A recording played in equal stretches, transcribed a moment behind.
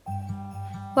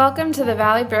Welcome to the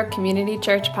Valley Brook Community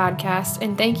Church podcast,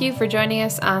 and thank you for joining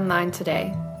us online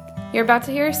today. You're about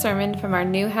to hear a sermon from our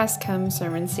New Has Come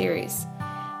sermon series.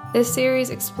 This series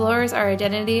explores our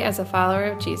identity as a follower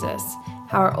of Jesus,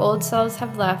 how our old selves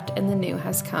have left and the new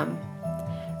has come.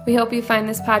 We hope you find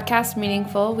this podcast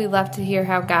meaningful. We love to hear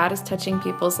how God is touching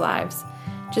people's lives.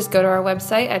 Just go to our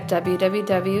website at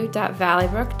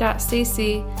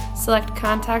www.valleybrook.cc, select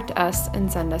Contact Us,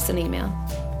 and send us an email.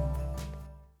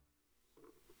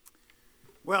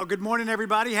 Well, good morning,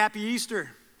 everybody. Happy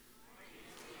Easter.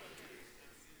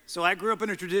 So I grew up in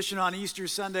a tradition on Easter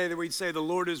Sunday that we'd say, the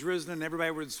Lord is risen, and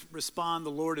everybody would respond, the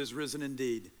Lord is risen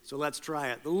indeed. So let's try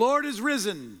it. The Lord is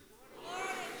risen. The Lord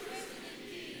is risen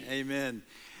indeed. Amen.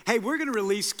 Hey, we're going to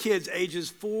release kids ages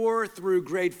 4 through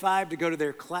grade 5 to go to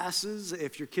their classes.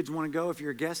 If your kids want to go, if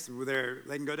you're a guest,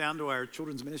 they can go down to our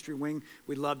children's ministry wing.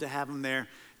 We'd love to have them there.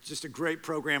 Just a great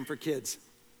program for kids.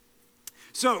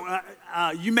 So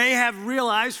you may have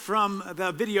realized from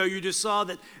the video you just saw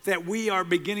that we are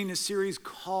beginning a series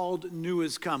called New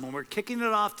Has Come. And we're kicking it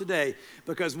off today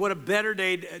because what a better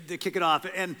day to kick it off.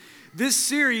 And this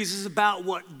series is about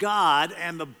what God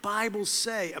and the Bible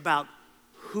say about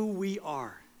who we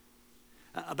are.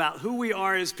 About who we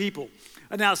are as people.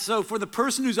 Now, so for the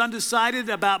person who's undecided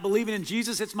about believing in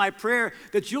Jesus, it's my prayer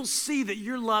that you'll see that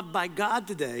you're loved by God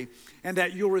today and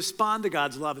that you'll respond to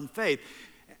God's love and faith.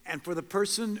 And for the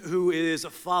person who is a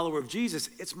follower of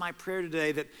Jesus, it's my prayer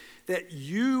today that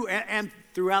you, and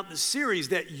throughout the series,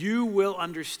 that you will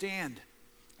understand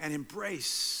and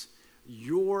embrace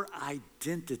your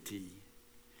identity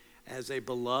as a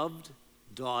beloved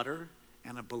daughter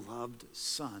and a beloved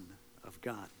son of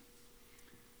God.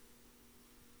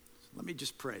 So let me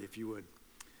just pray, if you would.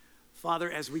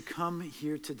 Father, as we come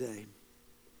here today,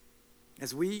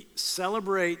 as we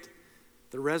celebrate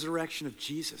the resurrection of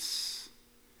Jesus,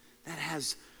 that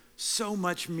has so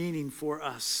much meaning for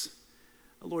us.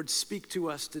 Lord, speak to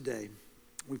us today.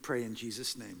 We pray in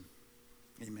Jesus' name.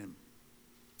 Amen.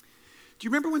 Do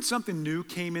you remember when something new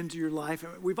came into your life?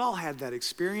 We've all had that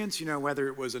experience, whether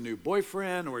it was a new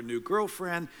boyfriend or a new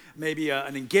girlfriend, maybe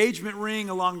an engagement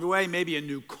ring along the way, maybe a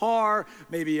new car,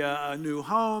 maybe a new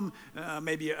home,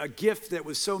 maybe a gift that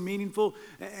was so meaningful.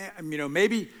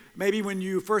 Maybe when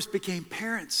you first became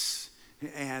parents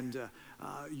and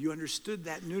you understood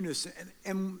that newness.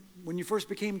 And when you first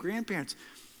became grandparents,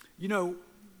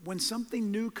 when something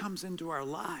new comes into our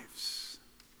lives,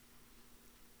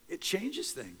 it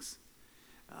changes things.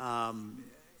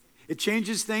 It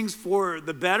changes things for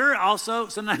the better. Also,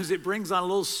 sometimes it brings on a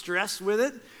little stress with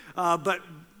it. But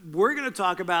we're going to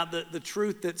talk about the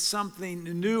truth that something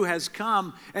new has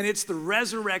come, and it's the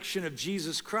resurrection of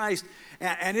Jesus Christ.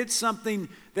 And it's something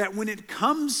that when it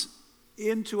comes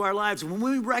into our lives, when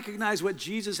we recognize what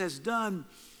Jesus has done,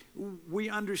 we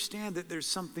understand that there's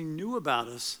something new about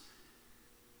us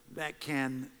that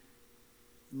can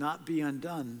not be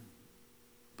undone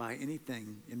by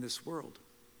anything in this world.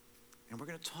 And we're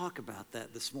going to talk about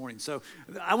that this morning. So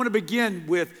I want to begin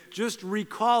with just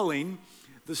recalling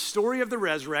the story of the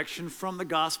resurrection from the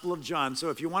Gospel of John. So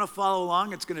if you want to follow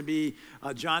along, it's going to be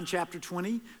John chapter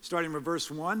 20, starting with verse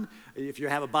 1. If you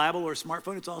have a Bible or a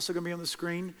smartphone, it's also going to be on the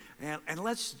screen. And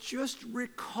let's just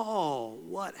recall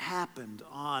what happened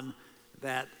on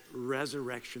that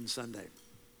Resurrection Sunday.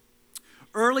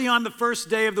 Early on the first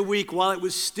day of the week, while it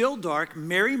was still dark,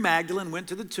 Mary Magdalene went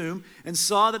to the tomb and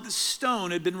saw that the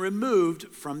stone had been removed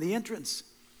from the entrance.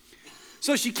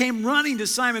 So she came running to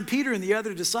Simon Peter and the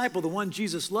other disciple, the one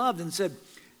Jesus loved, and said,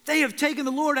 "They have taken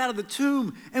the Lord out of the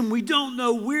tomb, and we don't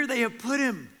know where they have put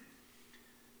him."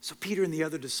 So Peter and the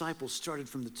other disciple started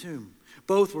from the tomb.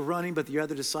 Both were running, but the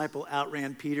other disciple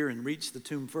outran Peter and reached the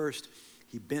tomb first.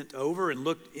 He bent over and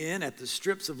looked in at the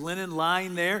strips of linen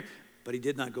lying there, but he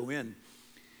did not go in.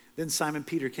 Then Simon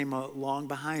Peter came along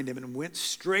behind him and went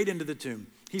straight into the tomb.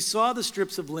 He saw the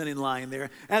strips of linen lying there,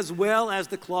 as well as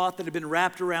the cloth that had been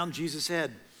wrapped around Jesus'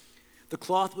 head. The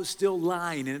cloth was still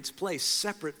lying in its place,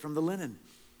 separate from the linen.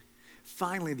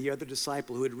 Finally, the other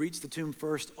disciple who had reached the tomb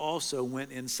first also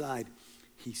went inside.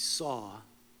 He saw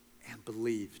and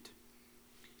believed.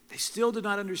 They still did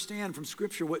not understand from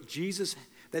Scripture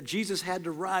that Jesus had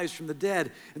to rise from the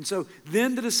dead. And so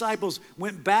then the disciples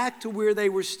went back to where they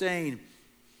were staying.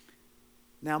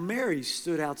 Now Mary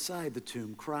stood outside the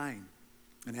tomb crying.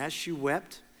 And as she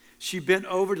wept, she bent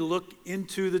over to look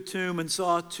into the tomb and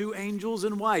saw 2 angels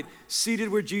in white seated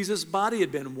where Jesus' body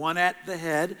had been, one at the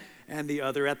head and the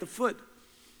other at the foot.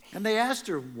 And they asked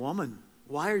her, "Woman,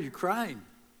 why are you crying?"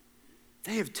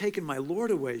 "They have taken my Lord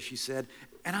away," she said,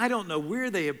 "and I don't know where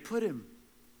they have put him."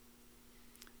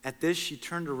 At this, she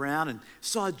turned around and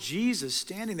saw Jesus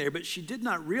standing there, but she did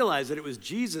not realize that it was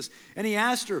Jesus. And he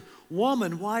asked her,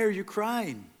 "Woman, why are you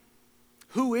crying?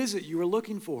 Who is it you are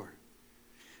looking for?"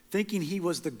 Thinking he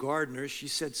was the gardener, she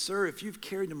said, "Sir, if you've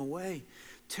carried him away,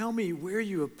 tell me where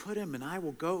you have put him, and I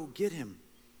will go get him."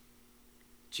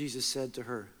 Jesus said to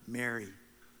her, "Mary."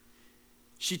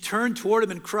 She turned toward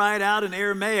him and cried out in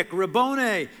Aramaic,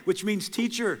 "Rabboni," which means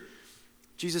teacher.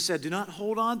 Jesus said, "Do not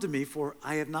hold on to me, for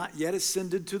I have not yet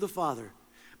ascended to the Father.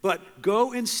 But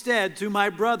go instead to my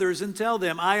brothers and tell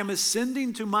them, I am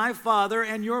ascending to my Father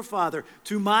and your Father,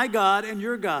 to my God and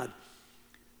your God."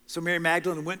 So Mary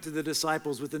Magdalene went to the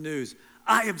disciples with the news,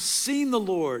 "I have seen the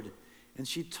Lord." And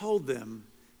she told them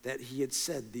that he had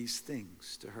said these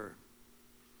things to her.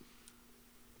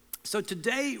 So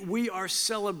today we are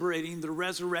celebrating the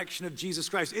resurrection of Jesus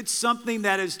Christ. It's something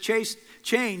that has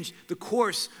changed the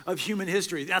course of human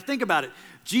history. Now think about it.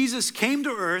 Jesus came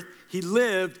to earth, he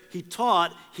lived, he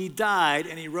taught, he died,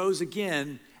 and he rose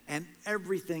again, and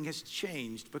everything has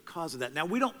changed because of that. Now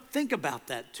we don't think about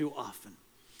that too often.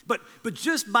 But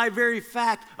just by very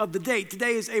fact of the date,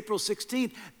 today is April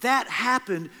 16th, that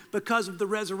happened because of the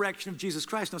resurrection of Jesus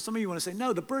Christ. Now some of you want to say,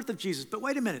 no, the birth of Jesus, but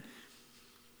wait a minute.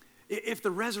 If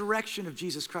the resurrection of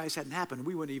Jesus Christ hadn't happened,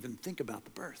 we wouldn't even think about the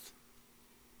birth.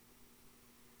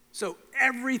 So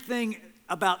everything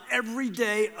about every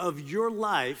day of your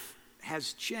life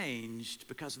has changed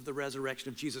because of the resurrection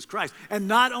of Jesus Christ. And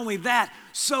not only that,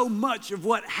 so much of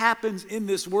what happens in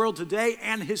this world today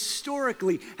and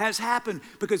historically has happened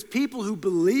because people who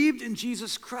believed in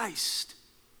Jesus Christ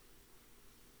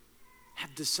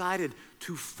have decided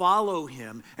to follow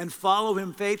him and follow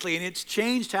him faithfully. And it's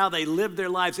changed how they live their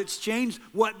lives. It's changed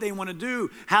what they want to do,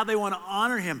 how they want to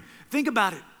honor him. Think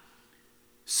about it.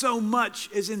 So much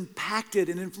is impacted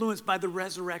and influenced by the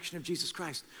resurrection of Jesus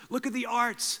Christ. Look at the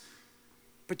arts,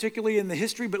 particularly in the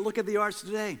history, but look at the arts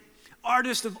today.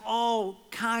 Artists of all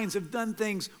kinds have done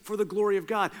things for the glory of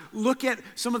God. Look at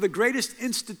some of the greatest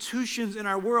institutions in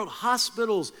our world,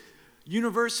 hospitals,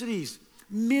 universities.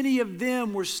 Many of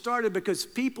them were started because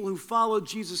people who followed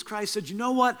Jesus Christ said, you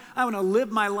know what? I want to live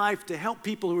my life to help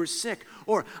people who are sick.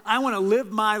 Or I want to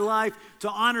live my life to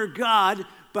honor God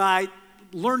by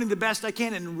learning the best I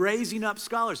can and raising up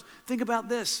scholars. Think about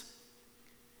this.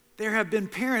 There have been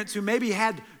parents who maybe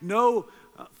had no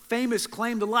famous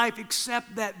claim to life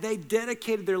except that they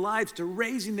dedicated their lives to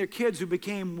raising their kids who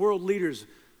became world leaders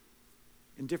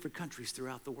in different countries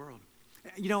throughout the world.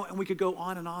 You know, and we could go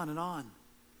on and on and on.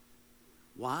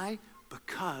 Why?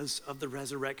 Because of the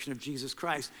resurrection of Jesus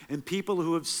Christ. And people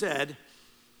who have said,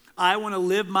 I want to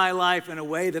live my life in a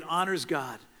way that honors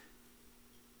God.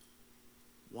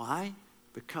 Why?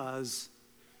 Because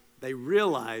they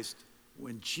realized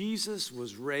when Jesus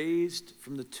was raised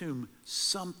from the tomb,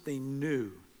 something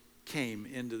new came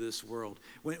into this world.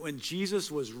 When Jesus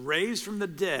was raised from the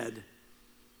dead,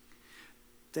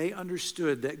 they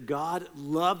understood that God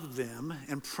loved them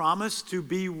and promised to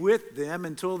be with them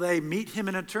until they meet him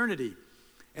in eternity.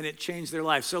 And it changed their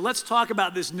life. So let's talk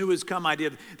about this new has come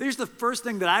idea. There's the first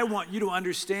thing that I want you to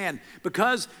understand.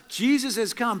 Because Jesus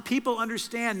has come, people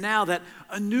understand now that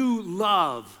a new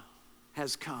love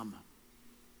has come.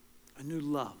 A new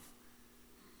love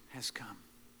has come.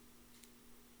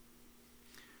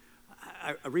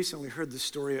 I recently heard this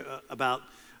story about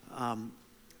a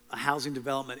housing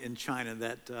development in China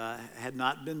that had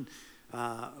not been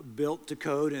built to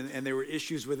code, and there were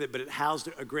issues with it, but it housed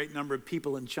a great number of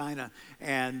people in China.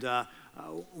 And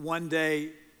one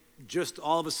day, just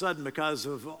all of a sudden, because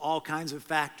of all kinds of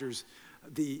factors,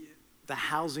 the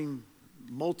housing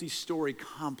multi-story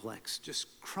complex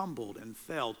just crumbled and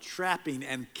fell, trapping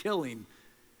and killing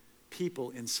people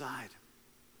inside.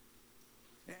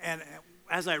 And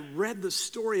as I read the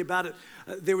story about it,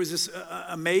 there was this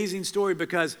amazing story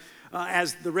because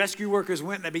as the rescue workers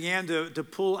went and they began to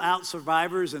pull out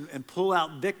survivors and pull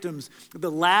out victims,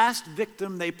 the last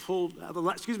victim they pulled,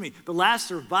 the last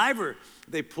survivor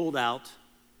they pulled out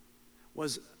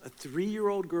was a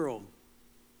 3-year-old girl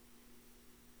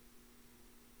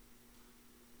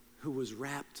who was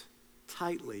wrapped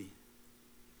tightly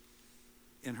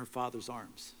in her father's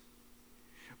arms.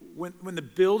 When the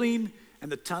building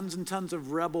and the tons and tons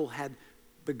of rubble had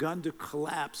begun to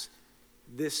collapse,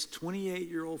 this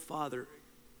 28-year-old father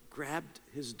grabbed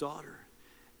his daughter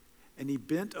and he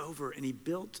bent over and he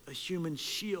built a human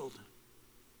shield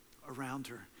around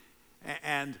her.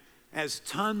 And as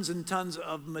tons and tons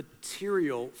of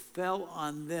material fell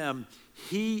on them,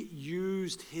 he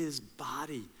used his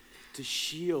body to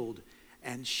shield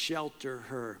and shelter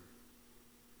her.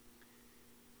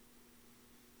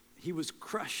 He was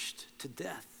crushed to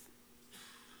death,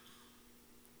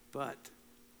 but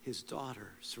his daughter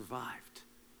survived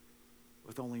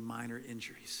with only minor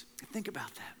injuries. Think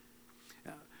about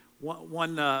that.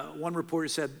 One reporter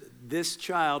said this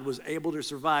child was able to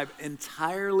survive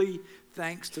entirely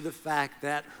thanks to the fact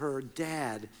that her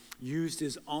dad used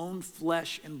his own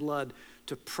flesh and blood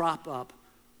to prop up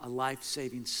a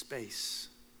life-saving space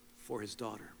for his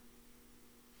daughter.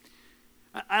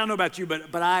 I don't know about you,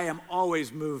 but I am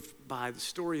always moved by the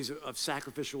stories of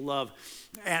sacrificial love.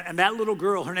 And that little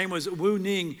girl, her name was Wu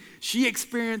Ning, she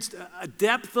experienced a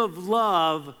depth of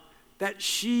love that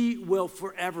she will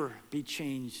forever be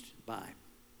changed by.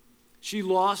 She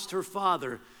lost her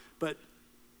father, but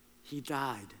he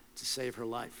died to save her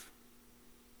life.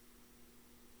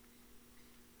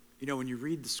 You know, when you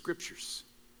read the scriptures,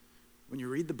 when you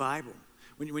read the Bible,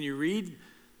 when you read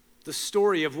the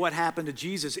story of what happened to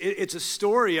Jesus, it's a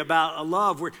story about a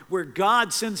love where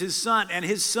God sends his son, and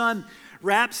his son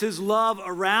wraps his love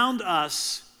around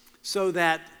us so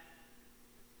that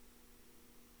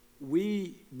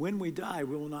when we die,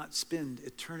 we will not spend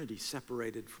eternity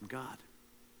separated from God.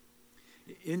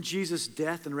 In Jesus'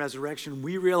 death and resurrection,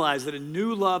 we realize that a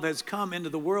new love has come into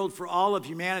the world for all of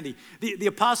humanity. The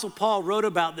Apostle Paul wrote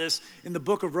about this in the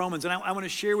book of Romans, and I want to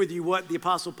share with you what the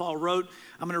Apostle Paul wrote.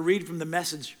 I'm going to read from the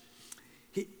Message.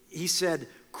 He said,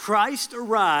 Christ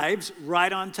arrives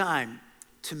right on time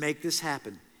to make this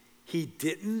happen. He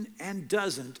didn't and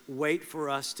doesn't wait for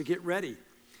us to get ready.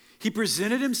 He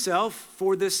presented himself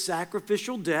for this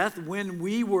sacrificial death when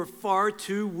we were far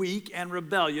too weak and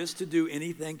rebellious to do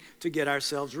anything to get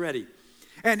ourselves ready.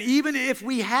 And even if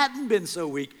we hadn't been so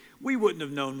weak, we wouldn't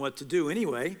have known what to do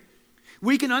anyway.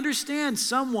 We can understand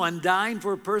someone dying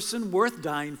for a person worth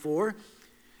dying for,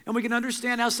 and we can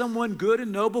understand how someone good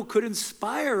and noble could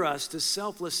inspire us to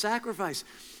selfless sacrifice.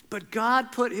 But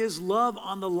God put his love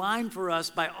on the line for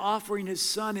us by offering his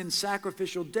son in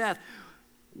sacrificial death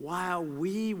while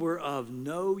we were of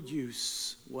no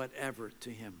use whatever to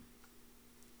him.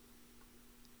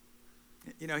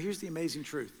 You know, here's the amazing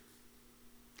truth.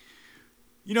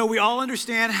 You know, we all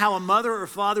understand how a mother or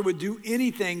father would do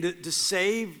anything to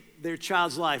save their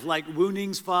child's life, like Wu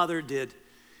Ning's father did.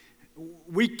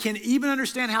 We can even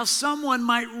understand how someone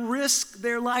might risk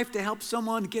their life to help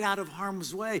someone get out of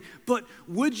harm's way. But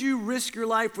would you risk your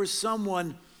life for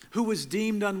someone who was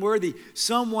deemed unworthy,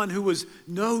 someone who was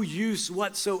no use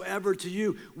whatsoever to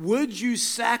you? Would you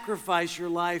sacrifice your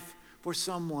life for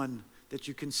someone that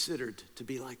you considered to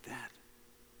be like that?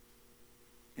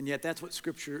 And yet that's what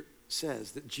Scripture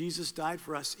says, that Jesus died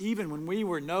for us even when we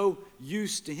were no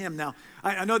use to him. Now,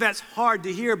 I know that's hard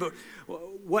to hear, but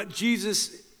what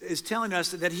Jesus is telling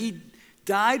us that he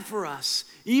died for us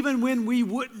even when we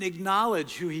wouldn't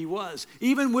acknowledge who he was,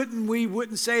 even when we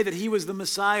wouldn't say that he was the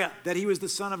Messiah, that he was the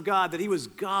Son of God, that he was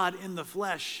God in the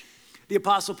flesh. The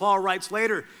Apostle Paul writes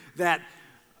later that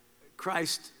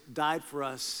Christ died for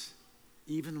us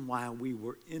even while we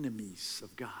were enemies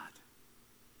of God.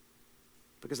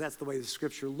 Because that's the way the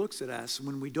Scripture looks at us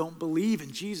when we don't believe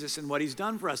in Jesus and what he's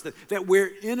done for us, that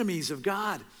we're enemies of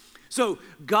God. So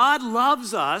God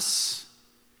loves us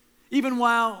even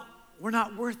while we're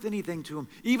not worth anything to him,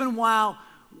 even while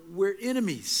we're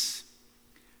enemies.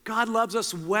 God loves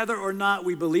us whether or not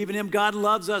we believe in him. God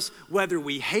loves us whether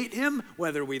we hate him,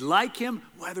 whether we like him,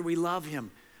 whether we love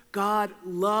him. God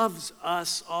loves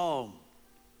us all.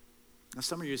 Now,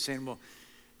 some of you are saying, well,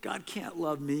 God can't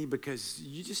love me because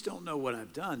you just don't know what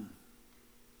I've done.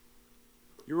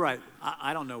 You're right.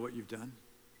 I don't know what you've done.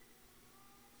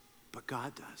 But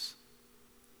God does.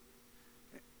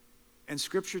 And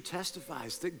Scripture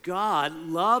testifies that God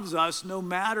loves us no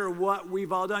matter what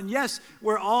we've all done. Yes,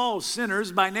 we're all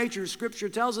sinners by nature. Scripture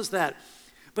tells us that.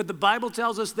 But the Bible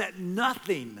tells us that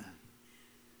nothing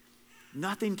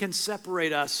can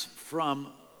separate us from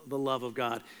the love of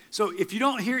God. So if you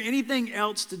don't hear anything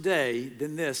else today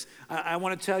than this, I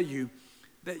want to tell you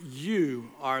that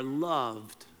you are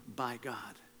loved by God.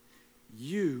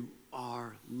 You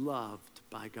are loved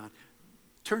by God.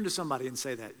 Turn to somebody and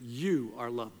say that. You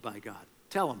are loved by God.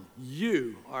 Tell them,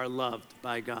 you are loved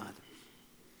by God.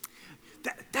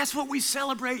 That's what we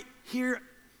celebrate here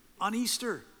on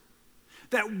Easter.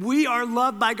 That we are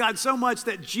loved by God so much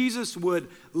that Jesus would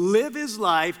live his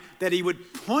life, that he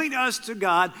would point us to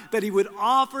God, that he would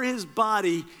offer his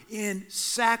body in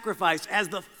sacrifice as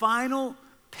the final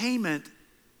payment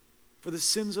for the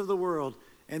sins of the world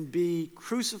and be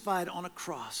crucified on a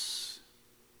cross.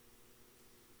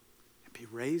 Be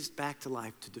raised back to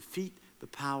life to defeat the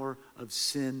power of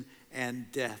sin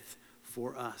and death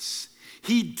for us.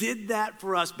 He did that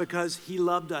for us because he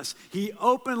loved us. He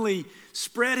openly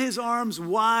spread his arms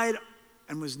wide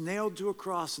and was nailed to a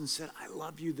cross and said, I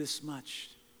love you this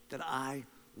much that I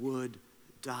would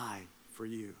die for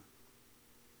you.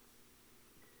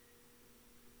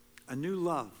 A new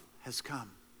love has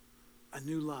come. A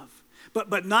new love.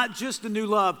 But not just a new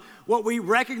love. What we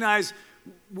recognize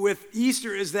with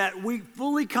Easter is that we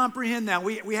fully comprehend now.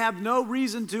 We have no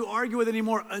reason to argue with it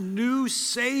anymore. A new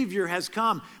Savior has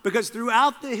come. Because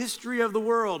throughout the history of the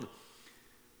world,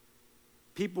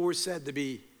 people were said to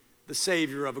be the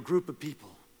Savior of a group of people,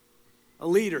 a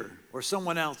leader, or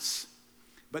someone else.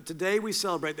 But today we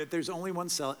celebrate that there's only one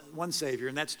Savior,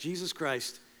 and that's Jesus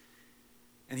Christ.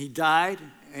 And He died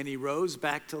and He rose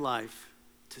back to life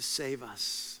to save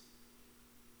us.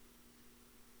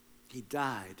 He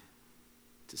died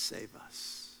to save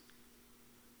us.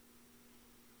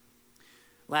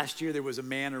 Last year there was a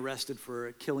man arrested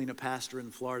for killing a pastor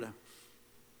in Florida.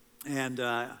 And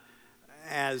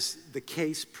as the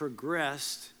case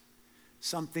progressed,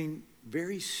 something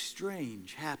very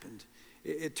strange happened.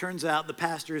 It turns out the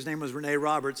pastor, his name was Rene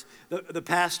Roberts, the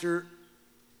pastor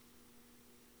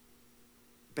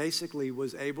basically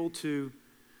was able to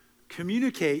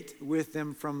communicate with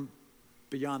them from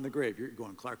beyond the grave. You're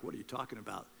going, Clark, what are you talking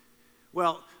about?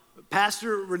 Well,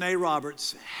 Pastor Rene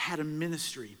Roberts had a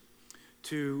ministry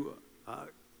to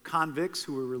convicts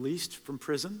who were released from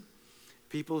prison,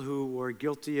 people who were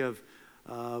guilty of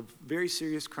very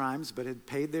serious crimes but had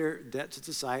paid their debt to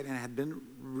society and had been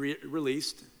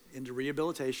released into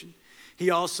rehabilitation. He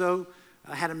also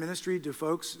had a ministry to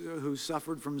folks who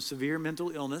suffered from severe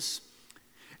mental illness.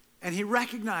 And he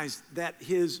recognized that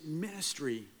his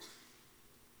ministry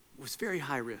was very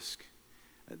high risk,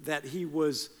 that he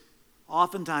was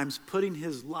oftentimes putting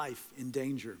his life in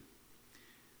danger.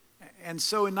 And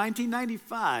so in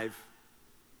 1995,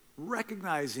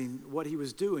 recognizing what he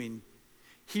was doing,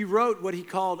 he wrote what he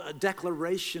called a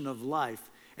declaration of life.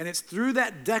 And it's through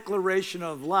that declaration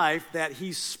of life that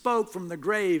he spoke from the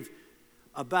grave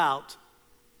about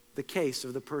the case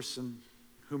of the person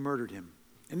who murdered him.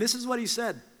 And this is what he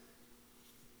said.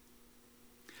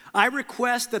 I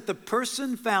request that the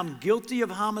person found guilty of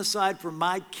homicide for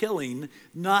my killing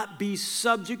not be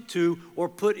subject to or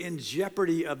put in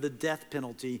jeopardy of the death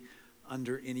penalty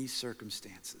under any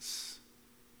circumstances.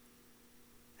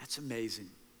 That's amazing.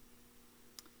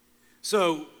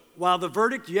 So, while the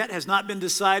verdict yet has not been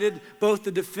decided, both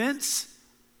the defense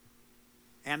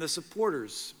and the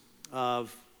supporters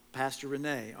of Pastor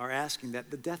Rene are asking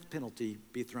that the death penalty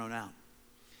be thrown out.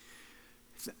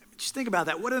 Just think about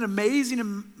that. What an amazing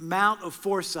amount of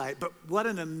foresight, but what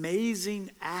an amazing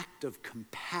act of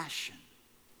compassion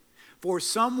for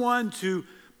someone to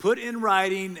put in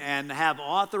writing and have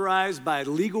authorized by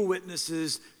legal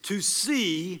witnesses to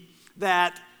see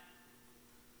that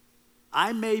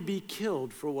I may be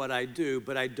killed for what I do,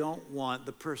 but I don't want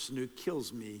the person who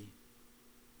kills me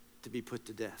to be put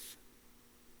to death.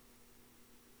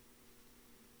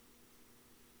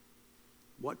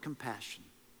 What compassion.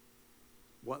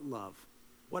 What love.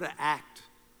 What an act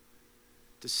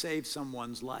to save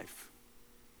someone's life.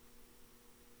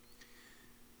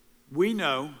 We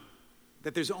know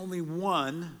that there's only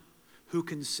one who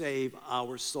can save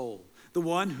our soul. The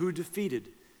one who defeated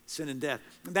sin and death.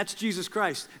 And that's Jesus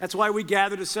Christ. That's why we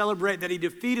gather to celebrate that He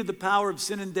defeated the power of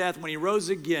sin and death when He rose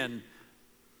again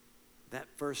that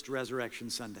first resurrection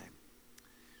Sunday.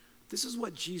 This is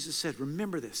what Jesus said.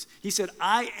 Remember this. He said,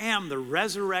 I am the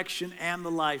resurrection and the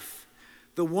life.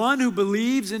 The one who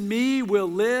believes in me will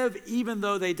live even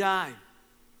though they die.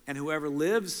 And whoever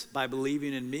lives by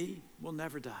believing in me will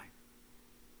never die.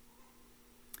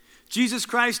 Jesus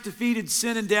Christ defeated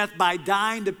sin and death by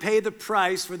dying to pay the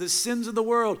price for the sins of the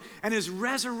world. And His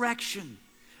resurrection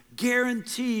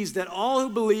guarantees that all who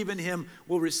believe in Him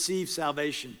will receive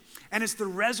salvation. And it's the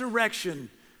resurrection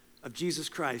of Jesus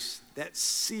Christ that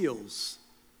seals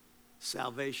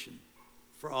salvation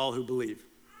for all who believe.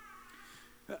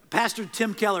 Pastor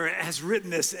Tim Keller has written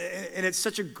this, and it's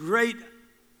such a great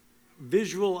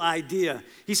visual idea.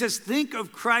 He says, think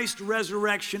of Christ's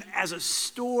resurrection as a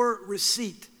store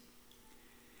receipt.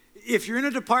 If you're in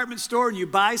a department store and you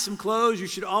buy some clothes, you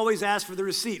should always ask for the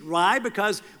receipt. Why?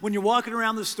 Because when you're walking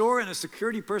around the store and a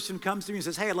security person comes to you and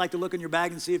says, hey, I'd like to look in your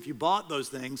bag and see if you bought those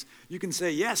things, you can say,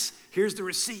 yes, here's the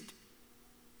receipt.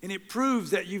 And it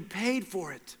proves that you paid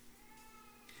for it.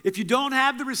 If you don't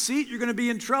have the receipt, you're going to be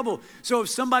in trouble. So if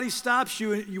somebody stops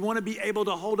you, you want to be able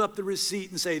to hold up the receipt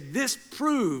and say, this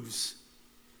proves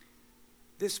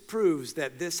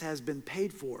that this has been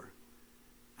paid for,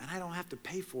 and I don't have to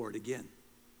pay for it again.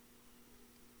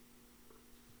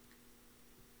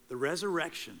 The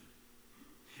resurrection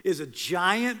is a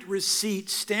giant receipt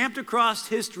stamped across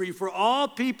history for all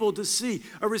people to see.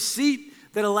 A receipt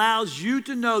that allows you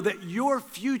to know that your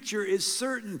future is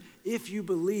certain if you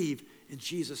believe in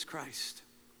Jesus Christ.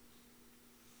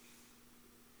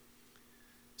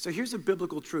 So here's a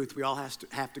biblical truth we all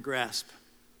have to grasp.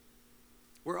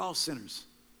 We're all sinners.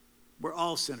 We're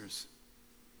all sinners.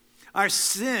 Our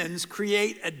sins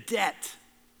create a debt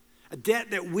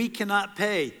that we cannot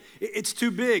pay. It's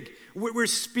too big. We're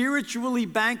spiritually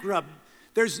bankrupt.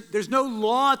 There's no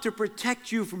law to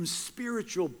protect you from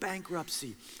spiritual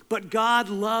bankruptcy. But God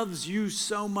loves you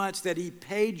so much that he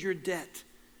paid your debt,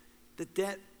 the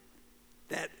debt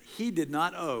that he did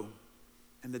not owe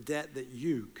and the debt that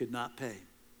you could not pay.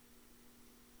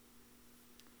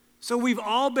 So we've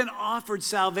all been offered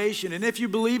salvation. And if you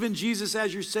believe in Jesus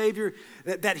as your Savior,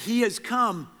 that he has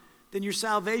come, then your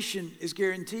salvation is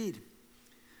guaranteed.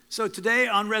 So today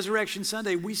on Resurrection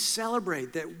Sunday, we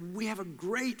celebrate that we have a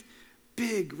great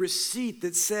big receipt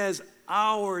that says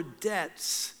our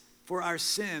debts for our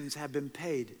sins have been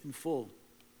paid in full.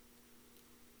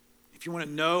 If you want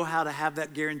to know how to have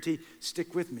that guarantee,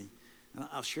 stick with me.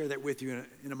 I'll share that with you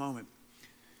in a moment.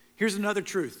 Here's another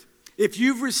truth. If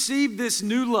you've received this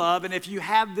new love and if you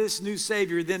have this new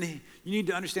Savior, then you need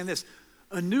to understand this.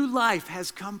 A new life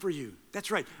has come for you. That's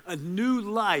right. A new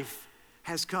life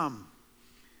has come.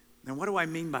 Now, what do I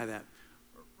mean by that?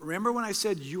 Remember when I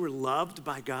said you were loved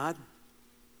by God?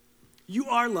 You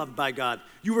are loved by God.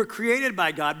 You were created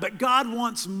by God, but God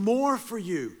wants more for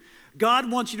you.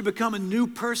 God wants you to become a new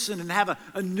person and have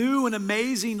a new and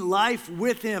amazing life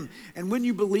with him. And when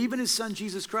you believe in his son,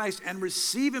 Jesus Christ, and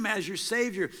receive him as your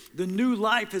Savior, the new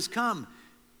life has come.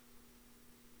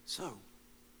 So,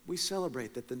 we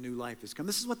celebrate that the new life has come.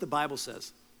 This is what the Bible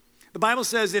says. The Bible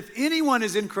says if anyone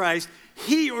is in Christ,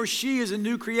 he or she is a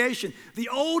new creation. The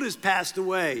old has passed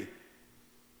away,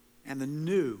 and the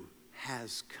new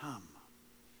has come.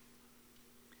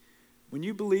 When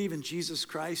you believe in Jesus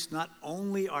Christ, not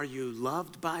only are you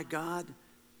loved by God,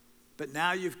 but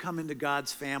now you've come into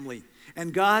God's family.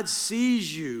 And God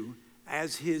sees you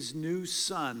as his new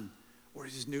son or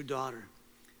his new daughter.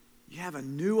 You have a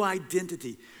new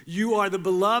identity. You are the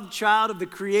beloved child of the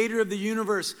creator of the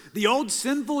universe. The old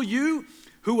sinful you,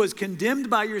 who was condemned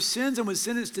by your sins and was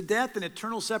sentenced to death and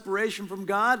eternal separation from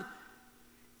God,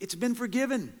 it's been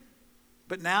forgiven.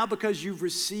 But now, because you've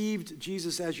received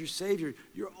Jesus as your Savior,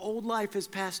 your old life has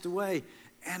passed away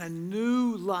and a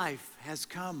new life has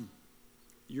come.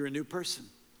 You're a new person,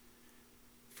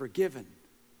 forgiven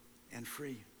and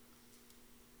free.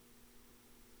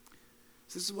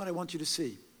 So this is what I want you to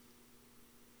see.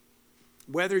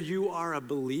 Whether you are a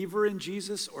believer in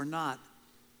Jesus or not,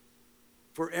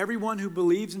 for everyone who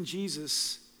believes in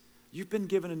Jesus, you've been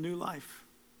given a new life,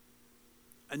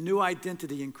 a new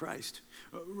identity in Christ.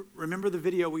 Remember the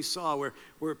video we saw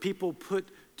where people put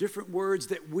different words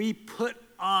that we put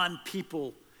on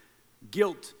people: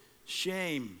 guilt,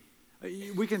 shame.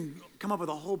 We can come up with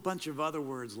a whole bunch of other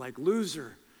words like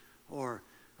loser or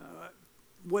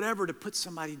whatever to put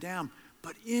somebody down.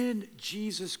 But in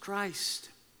Jesus Christ,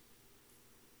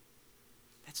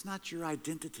 that's not your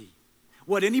identity.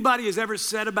 What anybody has ever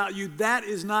said about you, that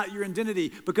is not your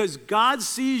identity, because God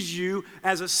sees you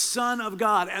as a son of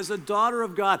God, as a daughter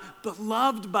of God,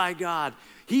 beloved by God.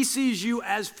 He sees you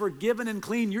as forgiven and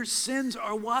clean. Your sins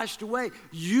are washed away.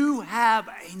 You have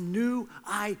a new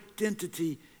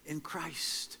identity in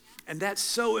Christ. And that's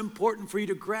so important for you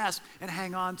to grasp and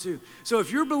hang on to. So if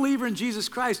you're a believer in Jesus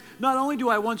Christ, not only do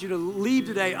I want you to leave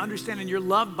today understanding you're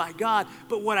loved by God,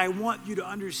 but what I want you to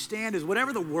understand is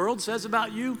whatever the world says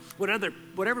about you,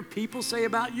 whatever people say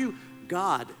about you,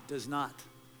 God does not.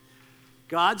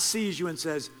 God sees you and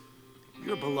says,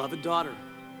 you're a beloved daughter.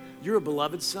 You're a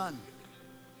beloved son.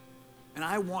 And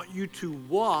I want you to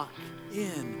walk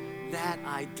in that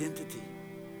identity.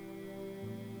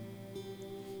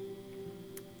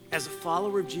 As a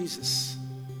follower of Jesus,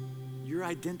 your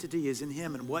identity is in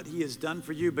him and what he has done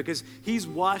for you, because he's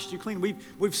washed you clean.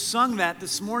 We've sung that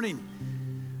this morning.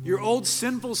 Your old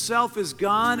sinful self is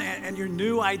gone and your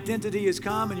new identity has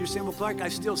come. And you're saying, well, Clark, I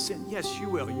still sin. Yes, you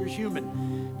will. You're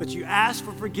human. But you ask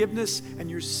for forgiveness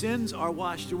and your sins are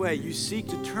washed away. You seek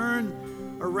to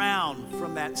turn around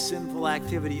from that sinful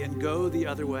activity and go the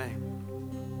other way.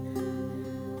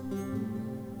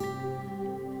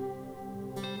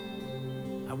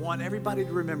 I want everybody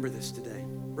to remember this today,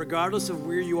 regardless of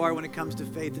where you are when it comes to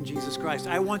faith in Jesus Christ.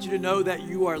 I want you to know that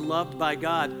you are loved by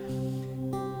God.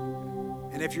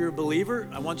 And if you're a believer,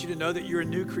 I want you to know that you're a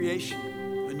new creation,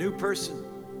 a new person.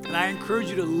 And I encourage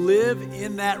you to live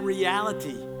in that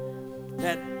reality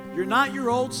that you're not your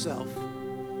old self.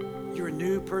 You're a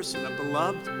new person, a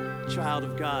beloved child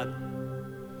of God.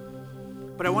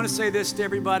 But I want to say this to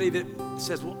everybody that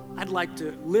says, well, I'd like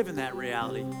to live in that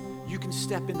reality. You can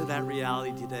step into that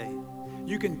reality today.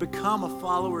 You can become a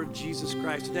follower of Jesus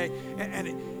Christ today.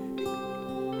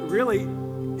 And really,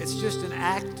 It's just an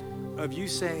act of you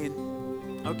saying,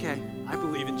 okay, I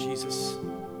believe in Jesus.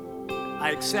 I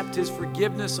accept his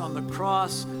forgiveness on the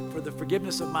cross for the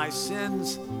forgiveness of my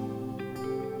sins,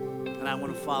 and I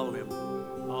want to follow him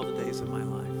all the days of my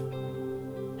life.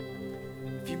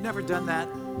 If you've never done that,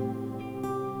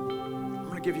 I'm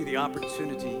going to give you the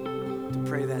opportunity to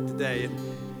pray that today.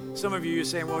 And some of you are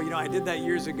saying, well, I did that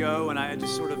years ago, and I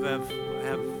just sort of have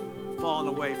fallen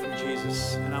away from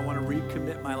Jesus, and I want to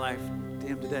recommit my life to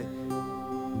him today.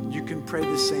 You can pray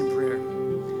this same prayer.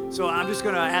 So I'm just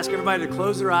going to ask everybody to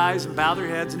close their eyes and bow their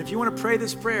heads. And if you want to pray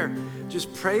this prayer,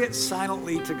 just pray it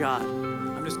silently to God.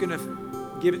 I'm just going to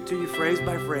give it to you phrase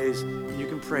by phrase, and you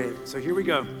can pray it. So here we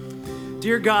go.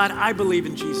 Dear God, I believe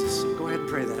in Jesus. Go ahead and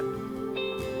pray that.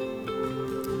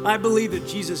 I believe that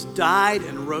Jesus died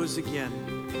and rose again.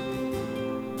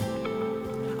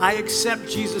 I accept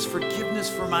Jesus' forgiveness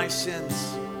for my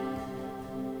sins.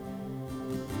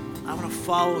 I want to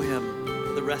follow him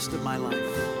for the rest of my life.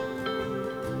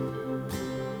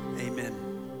 Amen.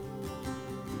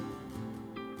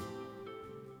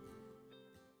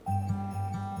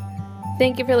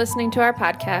 Thank you for listening to our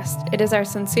podcast. It is our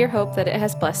sincere hope that it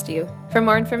has blessed you. For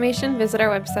more information, visit our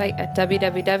website at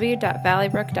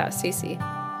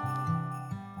www.valleybrook.cc.